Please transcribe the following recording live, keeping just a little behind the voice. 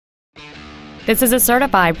This is a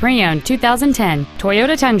certified pre-owned 2010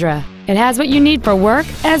 Toyota Tundra. It has what you need for work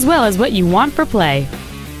as well as what you want for play.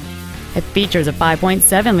 It features a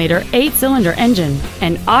 5.7-liter 8-cylinder engine,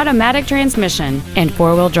 an automatic transmission, and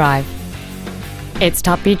 4-wheel drive. Its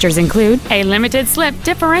top features include a limited slip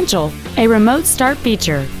differential, a remote start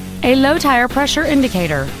feature, a low tire pressure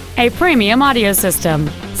indicator, a premium audio system,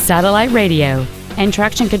 satellite radio, and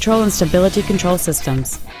traction control and stability control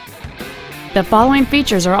systems. The following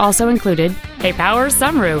features are also included: a power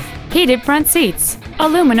sunroof, heated front seats,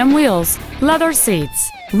 aluminum wheels, leather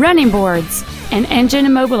seats, running boards, an engine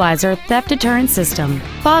immobilizer theft deterrent system,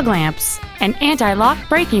 fog lamps, an anti-lock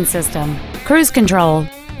braking system, cruise control,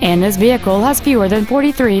 and this vehicle has fewer than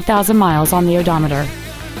 43,000 miles on the odometer.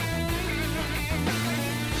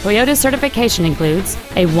 Toyota's certification includes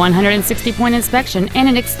a 160-point inspection and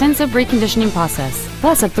an extensive reconditioning process,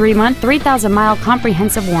 plus a 3-month, 3,000-mile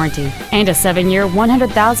comprehensive warranty and a 7-year,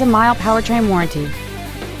 100,000-mile powertrain warranty.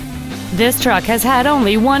 This truck has had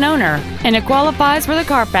only one owner, and it qualifies for the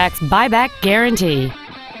Carfax buyback guarantee.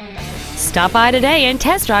 Stop by today and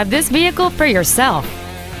test drive this vehicle for yourself.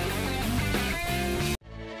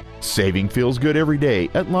 Saving feels good every day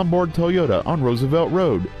at Lombard Toyota on Roosevelt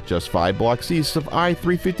Road, just 5 blocks east of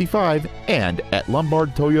I-355, and at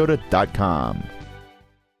lombardtoyota.com.